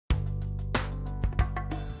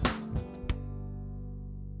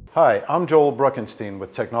Hi, I'm Joel Bruckenstein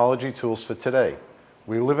with Technology Tools for Today.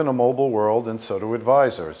 We live in a mobile world and so do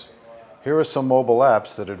advisors. Here are some mobile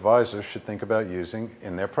apps that advisors should think about using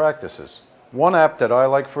in their practices. One app that I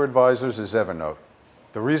like for advisors is Evernote.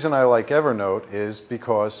 The reason I like Evernote is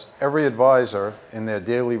because every advisor in their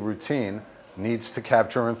daily routine needs to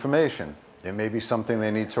capture information. It may be something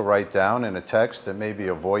they need to write down in a text, it may be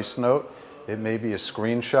a voice note, it may be a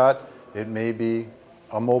screenshot, it may be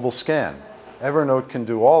a mobile scan. Evernote can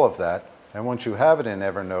do all of that, and once you have it in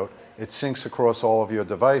Evernote, it syncs across all of your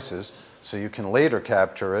devices so you can later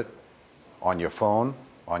capture it on your phone,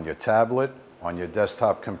 on your tablet, on your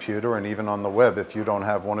desktop computer, and even on the web if you don't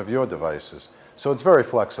have one of your devices. So it's very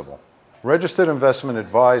flexible. Registered investment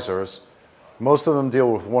advisors, most of them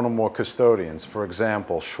deal with one or more custodians. For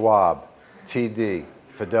example, Schwab, TD,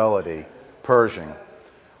 Fidelity, Pershing.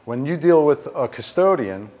 When you deal with a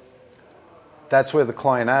custodian, that's where the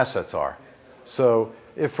client assets are. So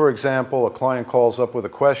if, for example, a client calls up with a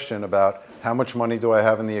question about how much money do I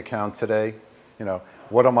have in the account today,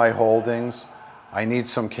 what are my holdings, I need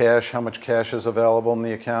some cash, how much cash is available in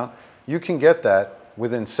the account, you can get that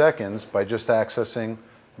within seconds by just accessing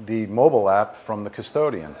the mobile app from the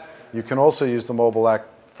custodian. You can also use the mobile app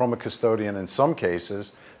from a custodian in some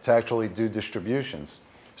cases to actually do distributions.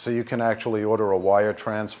 So you can actually order a wire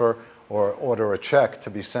transfer or order a check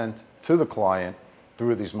to be sent to the client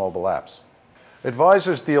through these mobile apps.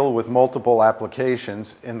 Advisors deal with multiple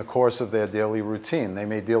applications in the course of their daily routine. They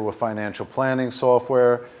may deal with financial planning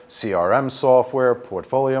software, CRM software,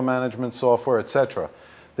 portfolio management software, etc.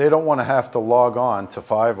 They don't want to have to log on to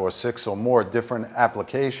 5 or 6 or more different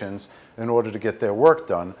applications in order to get their work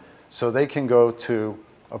done, so they can go to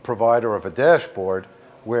a provider of a dashboard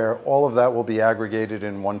where all of that will be aggregated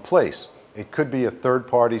in one place. It could be a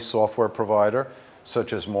third-party software provider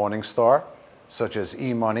such as Morningstar, such as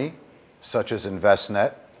eMoney, such as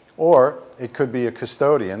InvestNet, or it could be a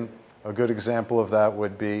custodian. A good example of that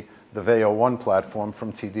would be the VEO1 platform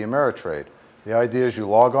from TD Ameritrade. The idea is you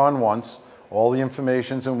log on once, all the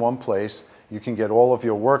information's in one place, you can get all of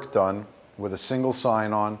your work done with a single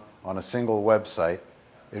sign-on on a single website.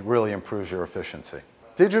 It really improves your efficiency.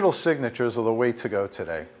 Digital signatures are the way to go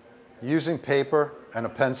today. Using paper and a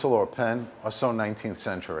pencil or a pen are so 19th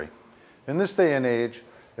century. In this day and age,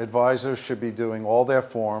 advisors should be doing all their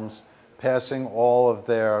forms, passing all of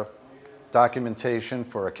their documentation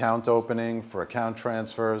for account opening, for account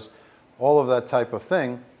transfers, all of that type of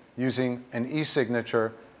thing, using an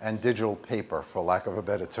e-signature and digital paper, for lack of a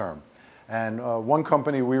better term. And one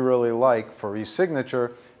company we really like for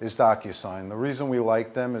e-signature is DocuSign. The reason we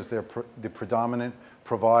like them is they're the predominant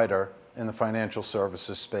provider in the financial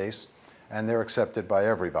services space, and they're accepted by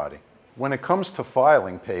everybody. When it comes to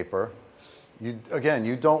filing paper, you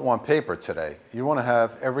don't want paper today. You want to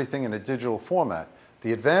have everything in a digital format.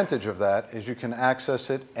 The advantage of that is you can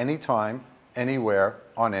access it anytime, anywhere,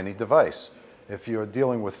 on any device. If you're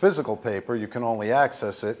dealing with physical paper, you can only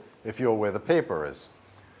access it if you're where the paper is.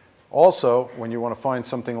 Also, when you want to find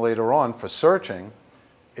something later on for searching,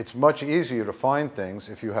 it's much easier to find things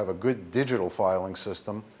if you have a good digital filing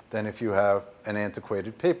system than if you have an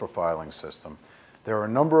antiquated paper filing system. There are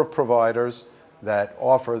a number of providers that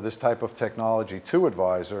offer this type of technology to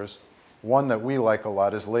advisors. One that we like a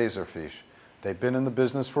lot is Laserfiche. They've been in the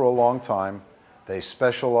business for a long time. They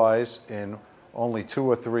specialize in only 2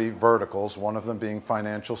 or 3 verticals, one of them being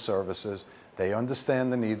financial services. They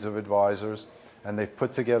understand the needs of advisors, and they've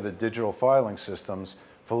put together digital filing systems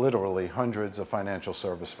for literally hundreds of financial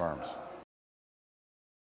service firms.